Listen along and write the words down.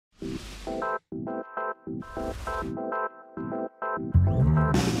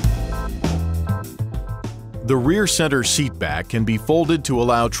The rear center seat back can be folded to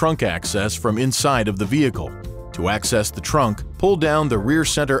allow trunk access from inside of the vehicle. To access the trunk, pull down the rear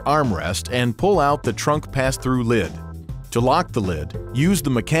center armrest and pull out the trunk pass-through lid. To lock the lid, use the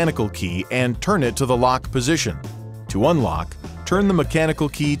mechanical key and turn it to the lock position. To unlock, turn the mechanical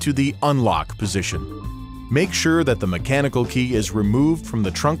key to the unlock position. Make sure that the mechanical key is removed from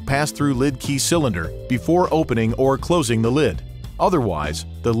the trunk pass-through lid key cylinder before opening or closing the lid. Otherwise,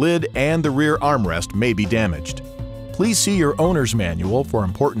 the lid and the rear armrest may be damaged. Please see your owner's manual for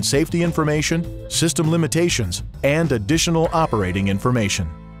important safety information, system limitations, and additional operating information.